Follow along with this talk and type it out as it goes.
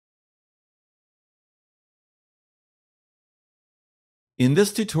In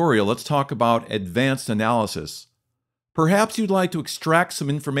this tutorial, let's talk about advanced analysis. Perhaps you'd like to extract some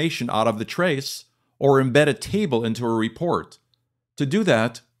information out of the trace or embed a table into a report. To do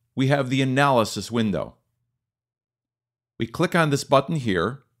that, we have the analysis window. We click on this button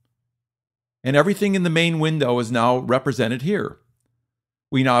here, and everything in the main window is now represented here.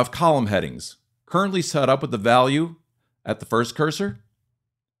 We now have column headings, currently set up with the value at the first cursor,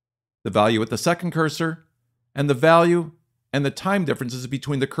 the value at the second cursor, and the value and the time differences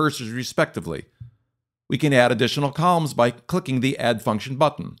between the cursors respectively. We can add additional columns by clicking the Add Function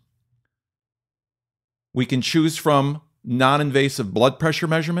button. We can choose from non-invasive blood pressure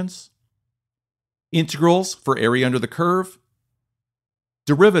measurements, integrals for area under the curve,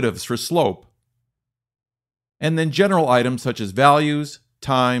 derivatives for slope, and then general items such as values,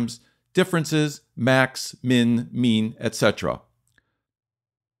 times, differences, max, min, mean, etc.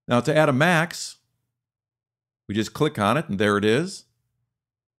 Now to add a max, we just click on it and there it is.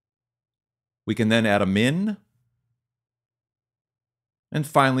 We can then add a min, and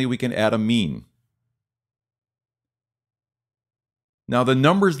finally we can add a mean. Now the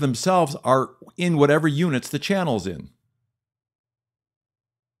numbers themselves are in whatever units the channel's in.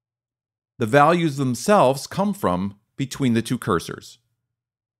 The values themselves come from between the two cursors.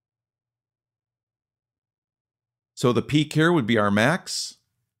 So the peak here would be our max,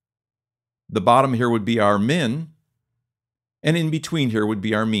 the bottom here would be our min, and in between here would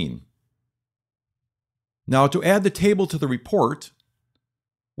be our mean. Now to add the table to the report,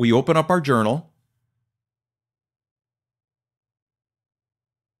 we open up our journal,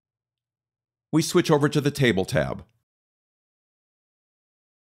 we switch over to the Table tab.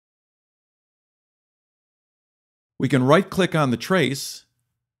 We can right-click on the trace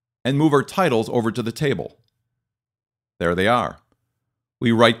and move our titles over to the table. There they are.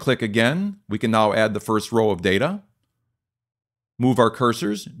 We right-click again. We can now add the first row of data. Move our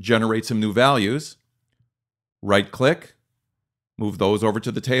cursors, generate some new values. Right-click, move those over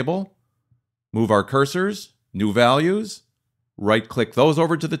to the table. Move our cursors, new values. Right-click those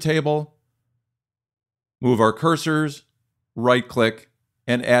over to the table. Move our cursors, right-click,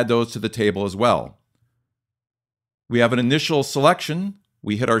 and add those to the table as well. We have an initial selection.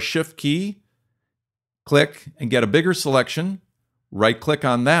 We hit our Shift key, click, and get a bigger selection. Right-click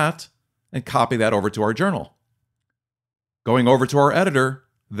on that, and copy that over to our journal. Going over to our editor,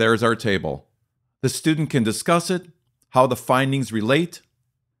 there's our table. The student can discuss it, how the findings relate,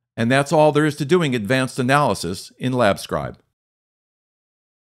 and that's all there is to doing advanced analysis in LabScribe.